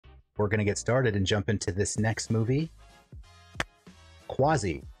we're going to get started and jump into this next movie.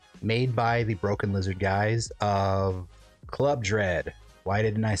 Quasi, made by the Broken Lizard guys of Club Dread. Why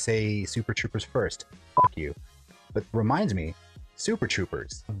didn't I say Super Troopers first? Fuck you. But reminds me, Super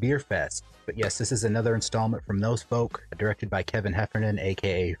Troopers, Beer Fest. But yes, this is another installment from those folk, directed by Kevin Heffernan,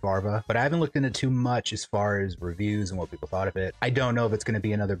 aka Farva. But I haven't looked into too much as far as reviews and what people thought of it. I don't know if it's going to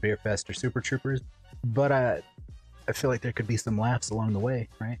be another Beer Fest or Super Troopers, but I feel like there could be some laughs along the way,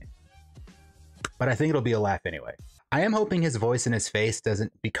 right? But I think it'll be a laugh anyway. I am hoping his voice and his face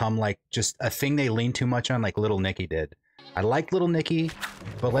doesn't become like just a thing they lean too much on like Little Nicky did. I like Little Nicky,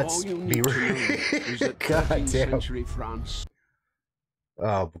 but let's be real. God damn. France.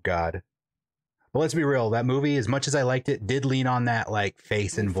 Oh God. But let's be real. That movie, as much as I liked it, did lean on that like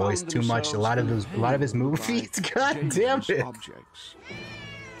face and voice too much. A lot of his movies. God damn it.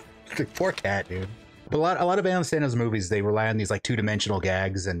 Poor cat, dude. But a lot of Adam Sandler's movies, they rely on these like two-dimensional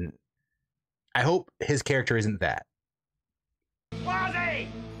gags, and I hope his character isn't that. Quasi!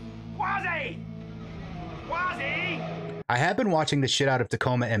 Quasi! Quasi! I have been watching the shit out of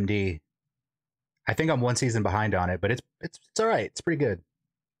Tacoma MD. I think I'm one season behind on it, but it's all right. It's pretty good.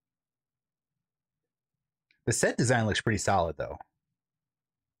 The set design looks pretty solid, though.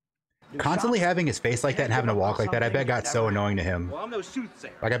 Constantly having his face like that and having to walk like that, I bet got so annoying to him.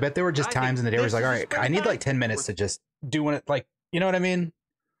 Like, I bet there were just times in the day where he's like, all right, I need like 10 minutes to just do it. Like, you know what I mean?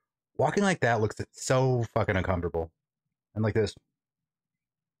 Walking like that looks so fucking uncomfortable. And like this.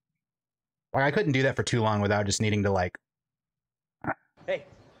 Like, I couldn't do that for too long without just needing to like... Hey,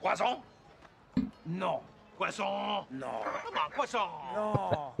 croissant? No. Croissant? No. Come on, croissant?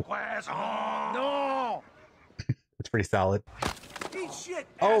 No. Croissant? No. It's pretty solid. Eat shit,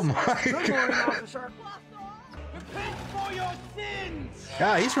 oh my Good God. morning, officer. Repent for your sins.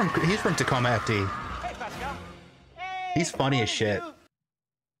 Yeah, he's from Tacoma FD. Hey, Pascal. Hey, He's funny as shit.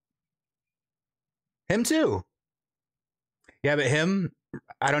 Him too. Yeah, but him,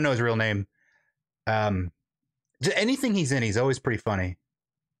 I don't know his real name. Anything he's in, he's always pretty funny.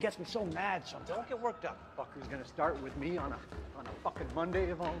 Gets me so mad sometimes. Don't get worked up. Fucker's gonna start with me on a fucking Monday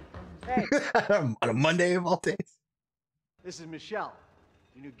of all. Hey, On a Monday of all days. this is Michel,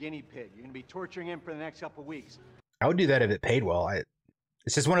 your new guinea pig. You're gonna be torturing him for the next couple weeks. I would do that if it paid well.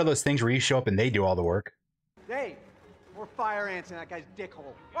 It's just one of those things where you show up and they do all the work. Hey, more fire ants in that guy's dick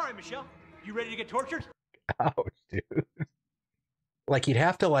hole. All right, Michelle. You ready to get tortured? Ouch, dude. Like, you'd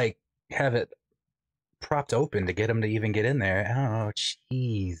have to like have it propped open to get him to even get in there. Oh,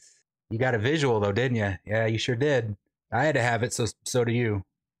 jeez. You got a visual though, didn't you? Yeah, you sure did. I had to have it, so do you.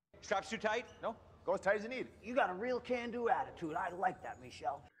 Straps too tight? No. Go as tight as you need. You got a real can-do attitude. I like that,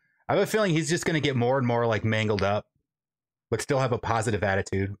 Michel. I have a feeling he's just going to get more and more like mangled up, but still have a positive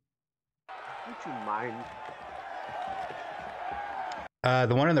attitude. Don't you mind?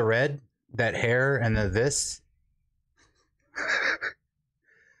 The one in the red, that hair and this.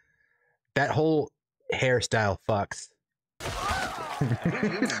 That whole hairstyle fucks. A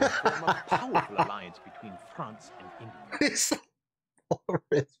powerful alliance between France and England. It's all over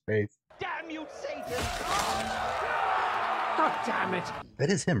his face. Damn you, Satan! God damn it! That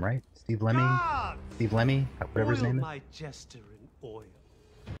is him, right? Steve Lemmy? God! Steve Lemmy? Whatever his name is. My jester in oil.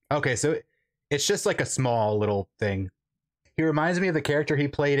 Okay, so it's just like a small little thing. He reminds me of the character he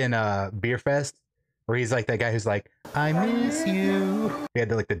played in Beer Fest, where he's like that guy who's like, I miss you. He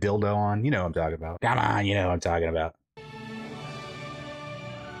had like the dildo on. You know what I'm talking about. Come on, you know what I'm talking about.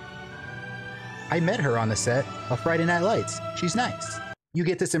 I met her on the set of Friday Night Lights. She's nice. You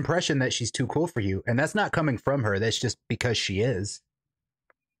get this impression that she's too cool for you, and that's not coming from her. That's just because she is.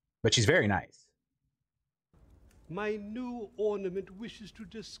 But she's very nice. My new ornament wishes to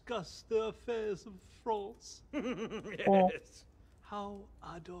discuss the affairs of France. Yes. How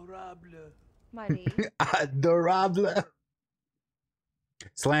adorable. Money. Adorable.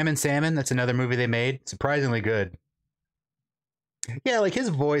 Slam and Salmon, that's another movie they made. Surprisingly good. Yeah, like his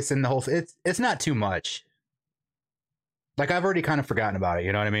voice and the whole it's not too much. Like, I've already kind of forgotten about it,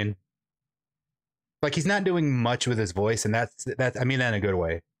 you know what I mean? Like, he's not doing much with his voice, and that's I mean that in a good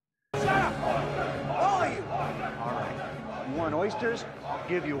way. Shut up! All of you! All right. You want oysters? I'll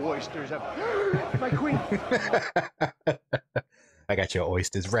give you oysters. My queen! I got your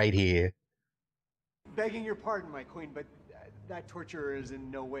oysters right here. Begging your pardon, my queen, but that torturer is in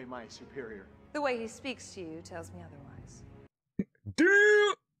no way my superior. The way he speaks to you tells me otherwise.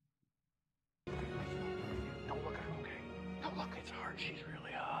 Dude! Don't look at her, okay? Don't look, it's hard. She's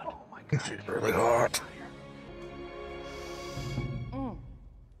really hot. Oh my God. She's really hot. Oh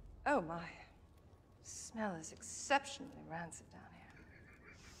my. Smell is exceptionally rancid down here.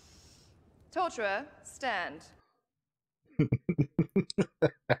 Torturer, stand.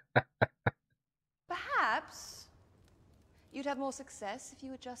 have more success if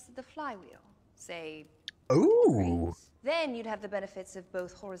you adjusted the flywheel. Say, Ooh, raise. Then you'd have the benefits of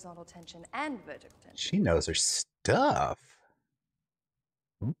both horizontal tension and vertical tension. she knows her stuff.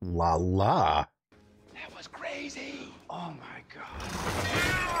 Ooh, la la. That was crazy. Oh my god.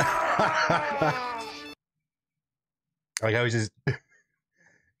 Like I was just,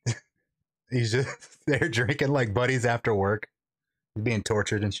 he's just there drinking like buddies after work, he's being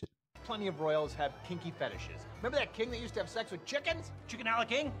tortured and shit. Plenty of royals have kinky fetishes. Remember that king that used to have sex with chickens? Chicken a la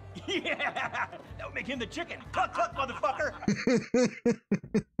king? Yeah, that would make him the chicken. Cluck, cluck, motherfucker.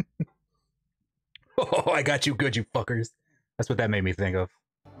 Oh, I got you good, you fuckers. That's what that made me think of.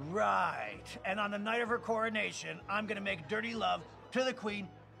 Right. And on the night of her coronation, I'm gonna make dirty love to the queen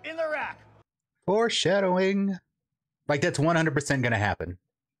in the rack. Foreshadowing. Like that's 100% gonna happen.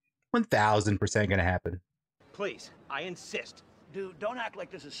 1000% gonna happen. Please, I insist. Dude, don't act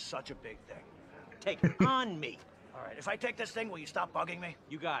like this is such a big thing. Take it on me. All right, if I take this thing, will you stop bugging me?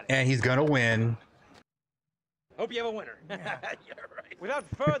 You got it. And he's gonna win. Hope you have a winner. Yeah, right. Without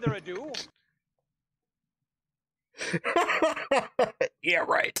further ado. Yeah,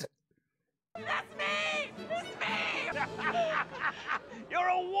 right. That's me! It's me! You're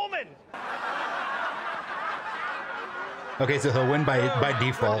a woman! Okay, so he'll win by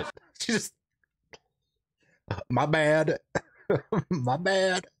default. She just, my bad. My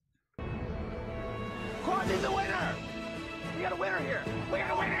bad. Quasi's the winner! We got a winner here! We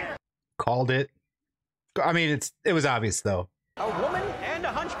got a winner here! Called it. I mean, it was obvious though. A woman and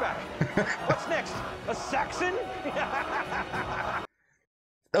a hunchback. What's next? A Saxon?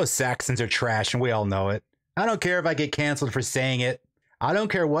 Those Saxons are trash and we all know it. I don't care if I get canceled for saying it. I don't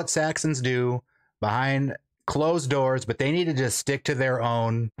care what Saxons do behind closed doors, but they need to just stick to their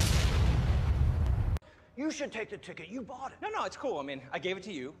own. You should take the ticket. You bought it. No, it's cool. I mean, I gave it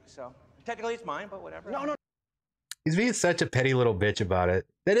to you, so technically it's mine, but whatever. No. He's being such a petty little bitch about it.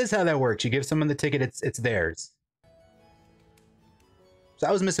 That is how that works. You give someone the ticket, it's theirs. So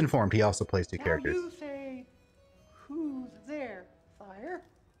I was misinformed. He also plays two characters. You say, who's there, sire?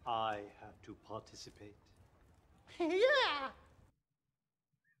 I have to participate. Yeah!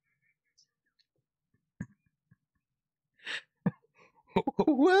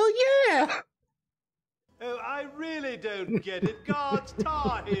 Well, yeah. Oh, I really don't get it. Guards,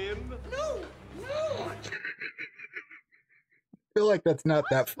 tar him. No! I feel like that's not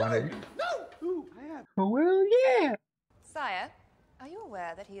that funny. No! Ooh, I have. Well, yeah. Sire, are you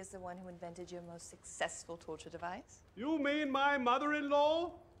aware that he is the one who invented your most successful torture device? You mean my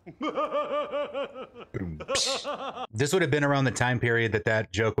mother-in-law? This would have been around the time period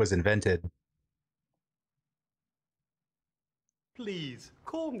that joke was invented. Please,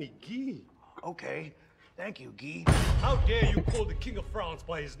 call me Guy. Okay. Thank you, Guy. How dare you call the King of France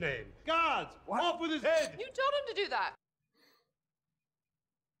by his name? Guards, off with his head! You told him to do that.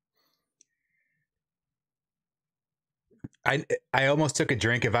 I almost took a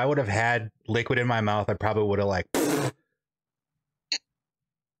drink. If I would have had liquid in my mouth, I probably would have like. I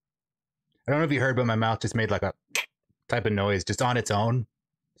don't know if you heard, but my mouth just made like a type of noise just on its own.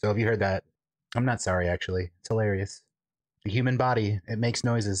 So if you heard that, I'm not sorry, actually. It's hilarious. The human body, it makes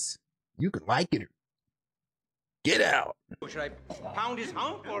noises. You could like it. Get out. Should I pound his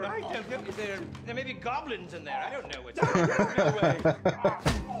hump or is there may be goblins in there? I don't know.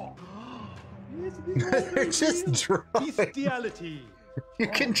 They're just drawing. Bestiality. You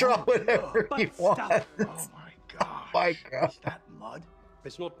can draw whatever you want. Oh my god. Oh my god. Is that mud?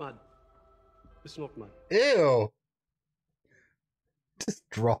 It's not mud. It's not mud. Ew. Just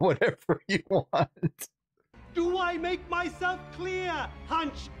draw whatever you want. Do I make myself clear,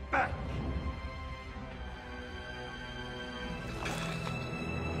 hunchback?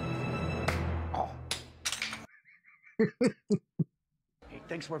 He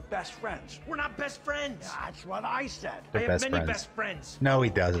thinks we're best friends. We're not best friends. That's what I said. They're I best have many friends. best friends. No, he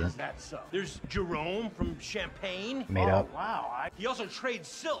doesn't. That's so. There's Jerome from Champagne. Made Oh, up. wow. He also trades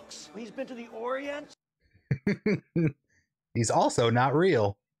silks. He's been to the Orient? He's also not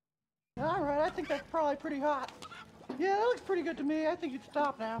real. All right, I think that's probably pretty hot. Yeah, that looks pretty good to me. I think you'd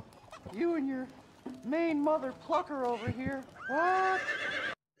stop now. You and your main mother plucker over here. What?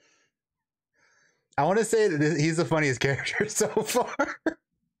 I want to say that he's the funniest character so far.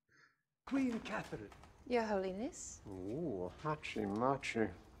 Queen Catherine. Your Holiness? Ooh, hachi-machi.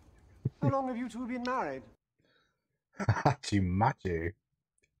 How long have you two been married? Hachi-machi.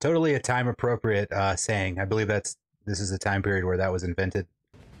 Totally a time appropriate saying. I believe this is the time period where that was invented.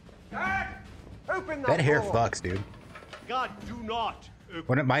 Open That hair door. fucks, dude. God, do not.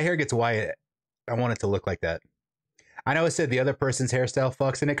 When my hair gets white, I want it to look like that. I know I said the other person's hairstyle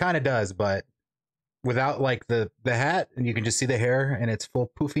fucks, and it kind of does, but without like the hat, and you can just see the hair and its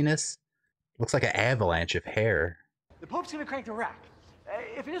full poofiness. Looks like an avalanche of hair. The Pope's gonna crank the rack.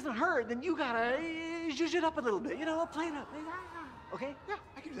 If it isn't heard, then you gotta zhuzh it up a little bit. You know, play it up. Okay? Yeah,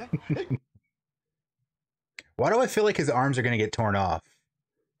 I can do that. Why do I feel like his arms are gonna get torn off?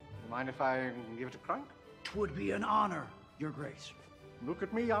 Mind if I give it a crank? Twould be an honor, Your Grace. Look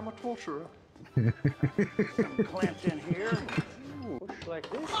at me, I'm a torturer. I'm clamped in here. Push like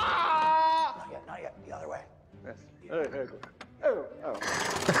this. Ah! Not yet. The other way. Yes. Oh.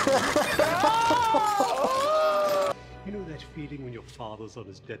 You know that feeling when your father's on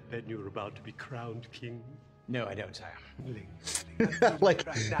his deathbed and you're about to be crowned king? No, I don't, sire. Like,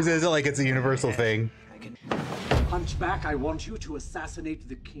 is it like it's a universal thing? Hunchback, I want you to assassinate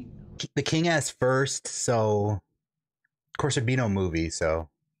the king. The king asked first, so of course there'd be no movie, so.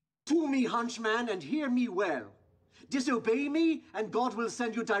 To me, Hunchman, and hear me well. Disobey me, and God will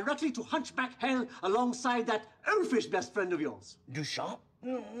send you directly to Hunchback Hell alongside that elfish best friend of yours. Duchamp?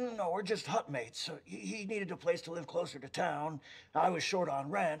 No, we're just hut mates. He needed a place to live closer to town. I was short on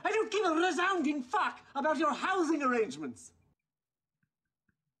rent. I don't give a resounding fuck about your housing arrangements.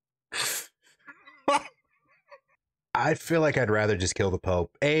 I feel like I'd rather just kill the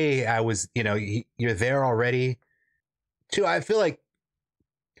Pope. A, I was, you know, you're there already. Two, I feel like,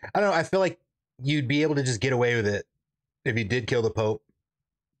 I don't know, I feel like you'd be able to just get away with it if you did kill the Pope,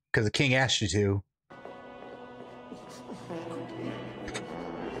 because the king asked you to.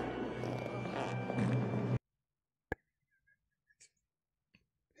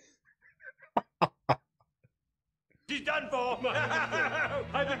 She's done for.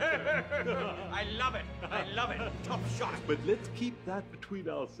 I love it. I love it. Top shot. But let's keep that between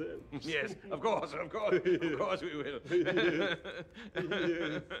ourselves. Yes, of course we will.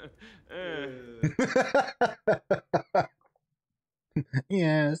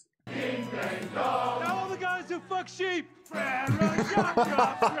 Yes. Now all the guys who fuck sheep.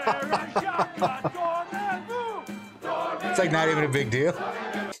 It's like not even a big deal.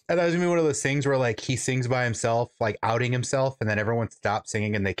 I thought it was gonna be one of those things where like he sings by himself, like outing himself, and then everyone stops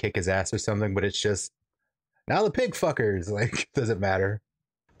singing and they kick his ass or something, but it's just now the pig fuckers, like, doesn't matter.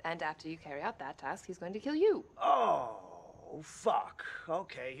 And after you carry out that task, he's going to kill you. Oh, fuck.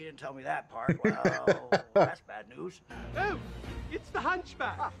 Okay, he didn't tell me that part. Well, that's bad news. Oh, it's the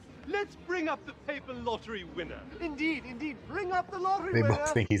hunchback. Let's bring up the paper lottery winner. Indeed. Bring up the lottery They winner.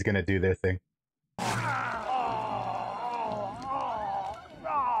 both think he's gonna do their thing. Oh,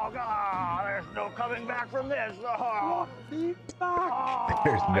 God, there's no coming back from this. Oh.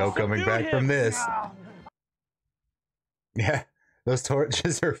 There's no coming back from this. Yeah, those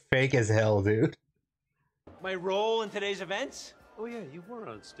torches are fake as hell, dude. My role in today's events? Oh yeah, you were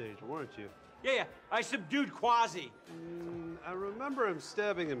on stage, weren't you? Yeah. I subdued Quasi. I remember him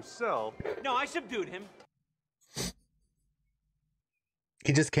stabbing himself. No, I subdued him.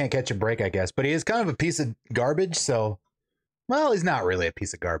 He just can't catch a break, I guess. But he is kind of a piece of garbage, so... Well, he's not really a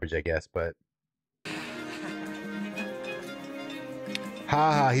piece of garbage, I guess, but...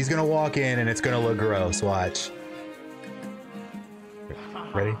 Haha, he's gonna walk in and it's gonna look gross, watch.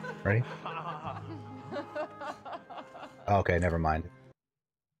 Ready? Okay, never mind.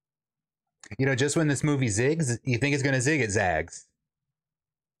 You know, just when this movie zigs, you think it's gonna zig, it zags.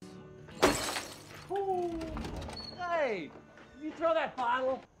 Hey, you throw that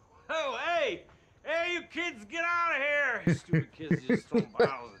bottle? Oh, hey! Hey, you kids, get out of here! Stupid kids just throwing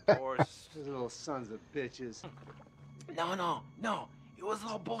bottles at doors. Those little sons of bitches. No. It was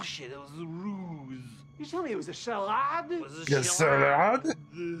all bullshit. It was a ruse. You tell me it was a charade? It was a Yes, charade. sir.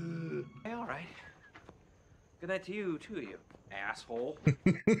 Hey, all right. Good night to you, too, you asshole.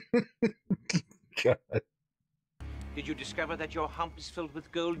 God. Did you discover that your hump is filled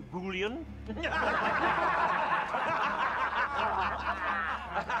with gold bullion?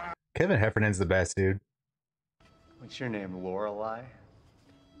 Kevin Heffernan's the best, dude. What's your name, Lorelei?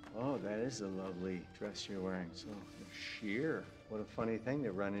 Oh, that is a lovely dress you're wearing. So sheer. What a funny thing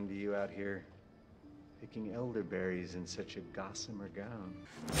to run into you out here picking elderberries in such a gossamer gown.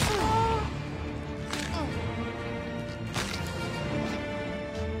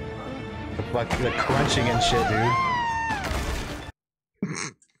 The crunching and shit, dude.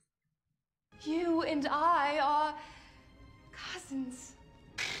 You and I are cousins.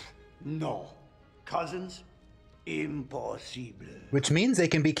 No. Cousins? Impossible. Which means they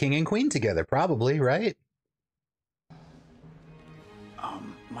can be king and queen together, probably, right?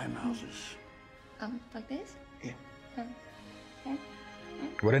 My mouth is... Like this? Yeah.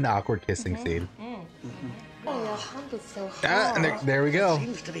 What an awkward kissing scene. Oh, your hump is so hard. Ah, and there we go.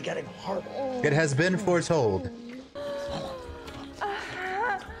 Seems to be getting harder. It has been foretold.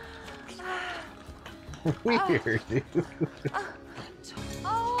 weird, dude.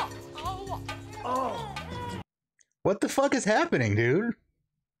 What the fuck is happening, dude?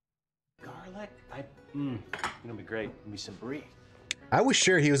 Garlic? You know, be great. Give me some brie. I was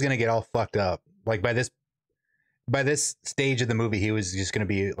sure he was gonna get all fucked up. Like by this stage of the movie, he was just gonna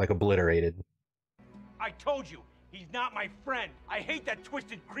be like obliterated. I told you, he's not my friend. I hate that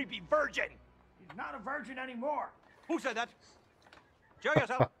twisted, creepy virgin. He's not a virgin anymore. Who said that? Show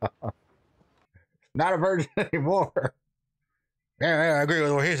yourself. Not a virgin anymore. Yeah, I agree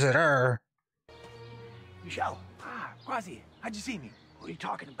with what he said. Michel. Quasi, how'd you see me? What are you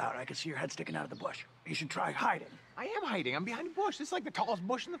talking about? I could see your head sticking out of the bush. You should try hiding. I am hiding. I'm behind a bush. This is like the tallest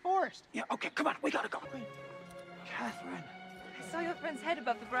bush in the forest. Yeah, okay, come on. We gotta go. Catherine. I saw your friend's head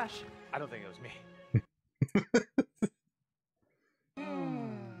above the brush. I don't think it was me.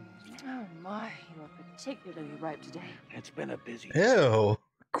 Oh my, you are particularly ripe today. It's been a busy Ew,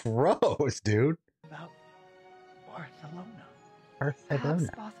 gross, dude. about Barcelona. Perhaps Barcelona.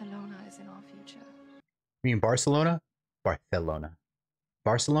 Barcelona is in our future. You mean Barcelona? Barcelona.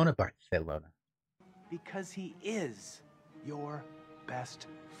 Barcelona, Barcelona. Because he is your best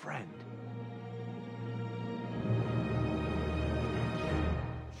friend.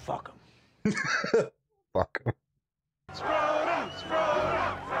 Fuck him. Fuck.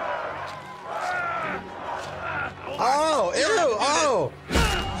 Oh, ew, oh!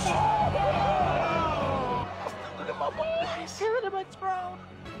 Look at my boys. Hearing him explode.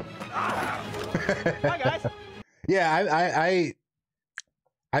 Hi, guys. Yeah,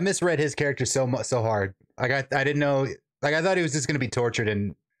 I misread his character so hard. Like I didn't know. Like I thought he was just gonna be tortured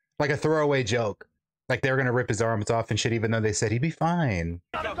and like a throwaway joke. Like they were gonna rip his arms off and shit, even though they said he'd be fine.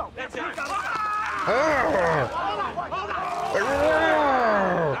 That's it.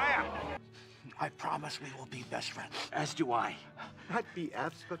 I promise we will be best friends. As do I. Not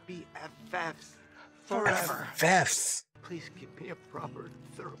BFs, but BFFs. Forever. Fefs. Please give me a proper,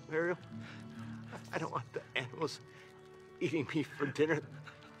 thorough burial. I don't want the animals eating me for dinner.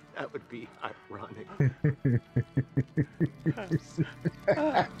 That would be ironic.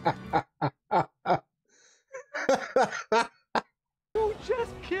 You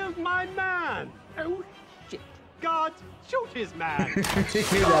just killed my man! Oh, shit. God, shoot his man! He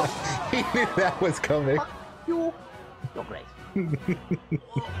knew that was coming. You're great.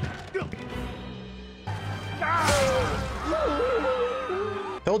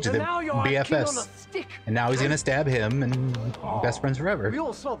 Told you, And the now you're king on a BFS. stick. And now he's gonna stab him and best friends forever. We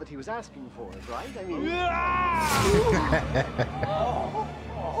all saw that he was asking for it, right? I mean,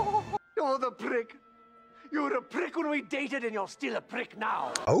 You're the prick. You were a prick when we dated, and you're still a prick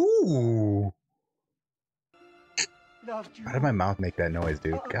now. Oh! Loved you. Why did my mouth make that noise,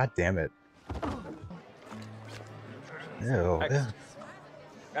 dude? God damn it. Ew.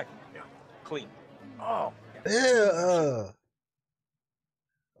 Hey, clean. Oh. Ew.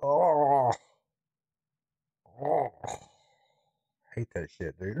 Oh. Oh. Hate that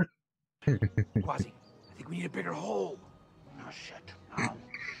shit, dude. Quasi, I think we need a bigger hole. Oh, shit.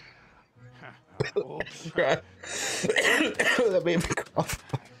 Oops. That made me cough.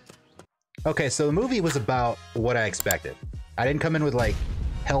 Okay, so the movie was about what I expected. I didn't come in with like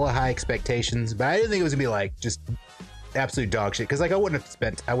hella high expectations, but I didn't think it was gonna be like just absolute dog shit. Cause like I wouldn't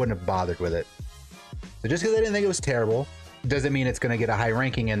have bothered with it. So just because I didn't think it was terrible, doesn't mean it's gonna get a high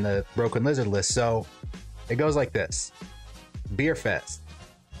ranking in the Broken Lizard list. So it goes like this: Beer Fest,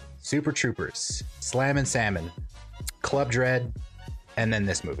 Super Troopers, Slam and Salmon, Club Dread, and then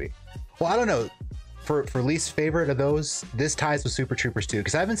this movie. Well, I don't know. For least favorite of those, this ties with Super Troopers 2,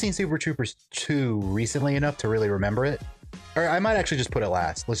 because I haven't seen Super Troopers 2 recently enough to really remember it. Or I might actually just put it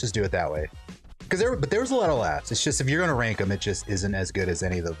last. Let's just do it that way. Because there was a lot of laughs. It's just if you're gonna rank them, it just isn't as good as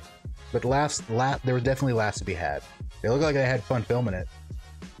any of them. But there were definitely laughs to be had. They look like they had fun filming it.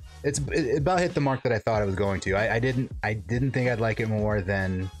 It about hit the mark that I thought it was going to. I didn't think I'd like it more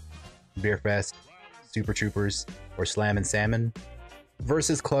than Beer Fest, Super Troopers, or Slam and Salmon.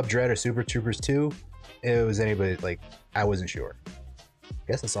 Versus Club Dread or Super Troopers 2, it was anybody, like, I wasn't sure. I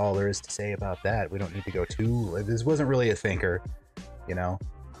guess that's all there is to say about that. We don't need to go too, this wasn't really a thinker, you know?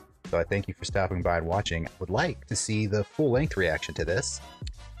 So I thank you for stopping by and watching. I would like to see the full-length reaction to this.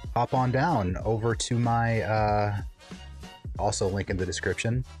 Hop on down over to my, also link in the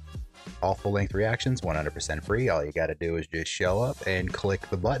description. All full-length reactions, 100% free. All you gotta do is just show up and click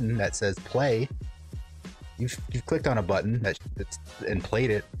the button that says play. You've clicked on a button that's and played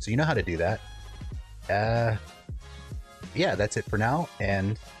it, so you know how to do that. Yeah, that's it for now,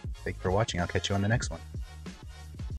 and thank you for watching. I'll catch you on the next one.